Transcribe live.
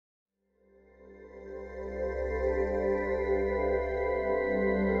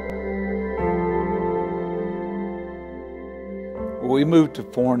We moved to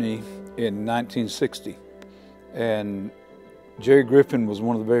Forney in 1960, and Jerry Griffin was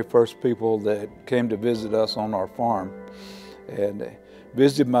one of the very first people that came to visit us on our farm, and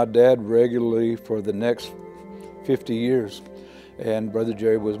visited my dad regularly for the next 50 years. And Brother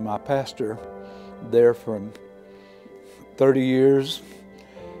Jerry was my pastor there for 30 years.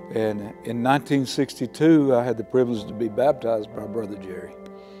 And in 1962, I had the privilege to be baptized by Brother Jerry.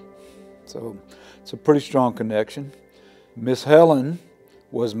 So it's a pretty strong connection. Miss Helen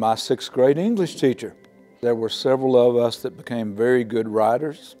was my 6th grade English teacher. There were several of us that became very good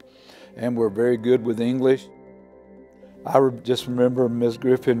writers and were very good with English. I just remember Miss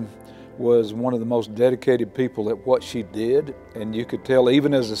Griffin was one of the most dedicated people at what she did, and you could tell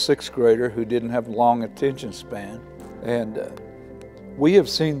even as a 6th grader who didn't have a long attention span. And we have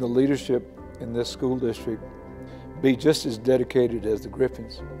seen the leadership in this school district be just as dedicated as the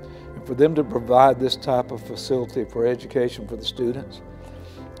Griffins. And for them to provide this type of facility for education for the students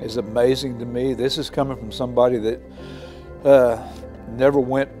is amazing to me. This is coming from somebody that never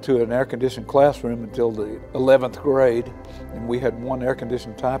went to an air-conditioned classroom until the 11th grade, and we had one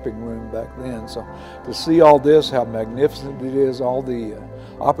air-conditioned typing room back then. So to see all this, how magnificent it is, all the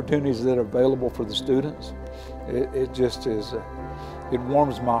opportunities that are available for the students, it just is, it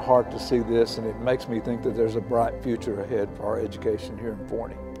warms my heart to see this, and it makes me think that there's a bright future ahead for our education here in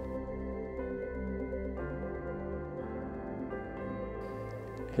Forney.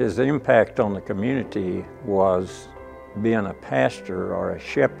 His impact on the community was being a pastor or a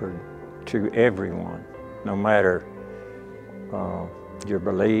shepherd to everyone, no matter your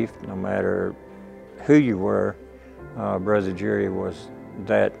belief, no matter who you were. Brother Jerry was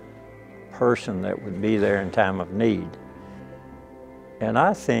that person that would be there in time of need. And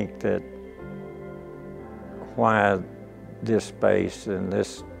I think that why this space and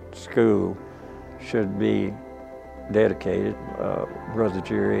this school should be dedicated, Brother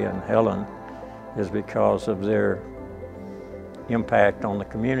Jerry and Helen, is because of their impact on the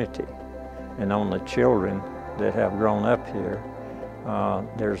community and on the children that have grown up here.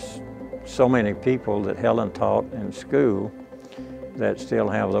 There's so many people that Helen taught in school that still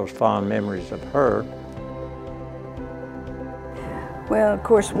have those fond memories of her. Well, of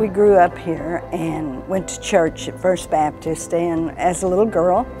course, we grew up here and went to church at First Baptist, and as a little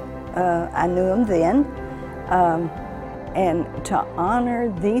girl, I knew him then. And to honor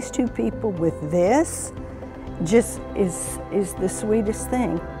these two people with this just is the sweetest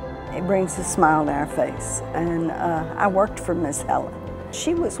thing. It brings a smile to our face. And I worked for Miss Helen.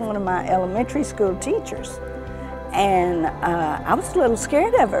 She was one of my elementary school teachers. And I was a little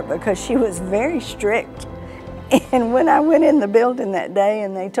scared of her because she was very strict. And when I went in the building that day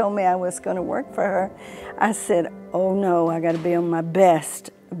and they told me I was going to work for her, I said, oh no, I got to be on my best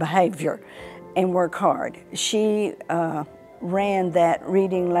behavior and work hard. She ran that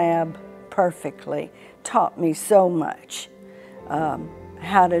reading lab perfectly, taught me so much,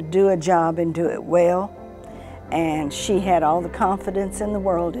 how to do a job and do it well. And she had all the confidence in the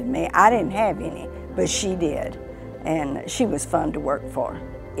world in me. I didn't have any, but she did. And she was fun to work for.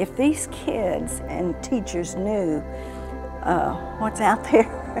 If these kids and teachers knew what's out there,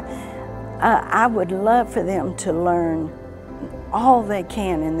 I would love for them to learn all they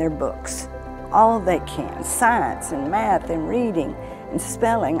can in their books. All they can, science and math and reading and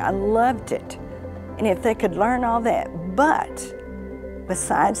spelling. I loved it. And if they could learn all that, but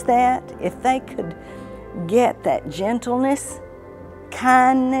besides that, if they could get that gentleness,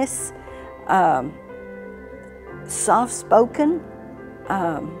 kindness, soft-spoken,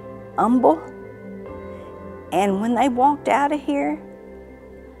 humble, and when they walked out of here,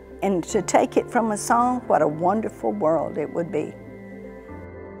 and to take it from a song, what a wonderful world it would be.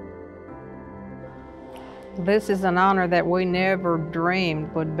 This is an honor that we never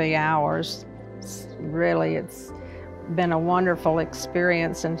dreamed would be ours. Really, it's been a wonderful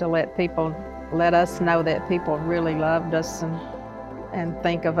experience, and to let us know that people really loved us and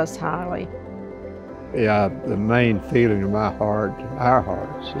think of us highly. Yeah, the main feeling of my heart, our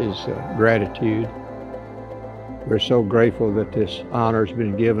hearts, is gratitude. We're so grateful that this honor has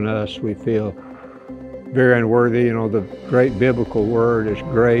been given us. We feel very unworthy. You know, the great biblical word is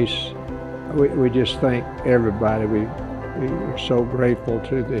grace. We just thank everybody. We're so grateful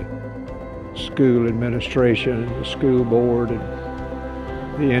to the school administration and the school board and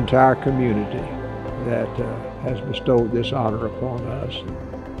the entire community that has bestowed this honor upon us.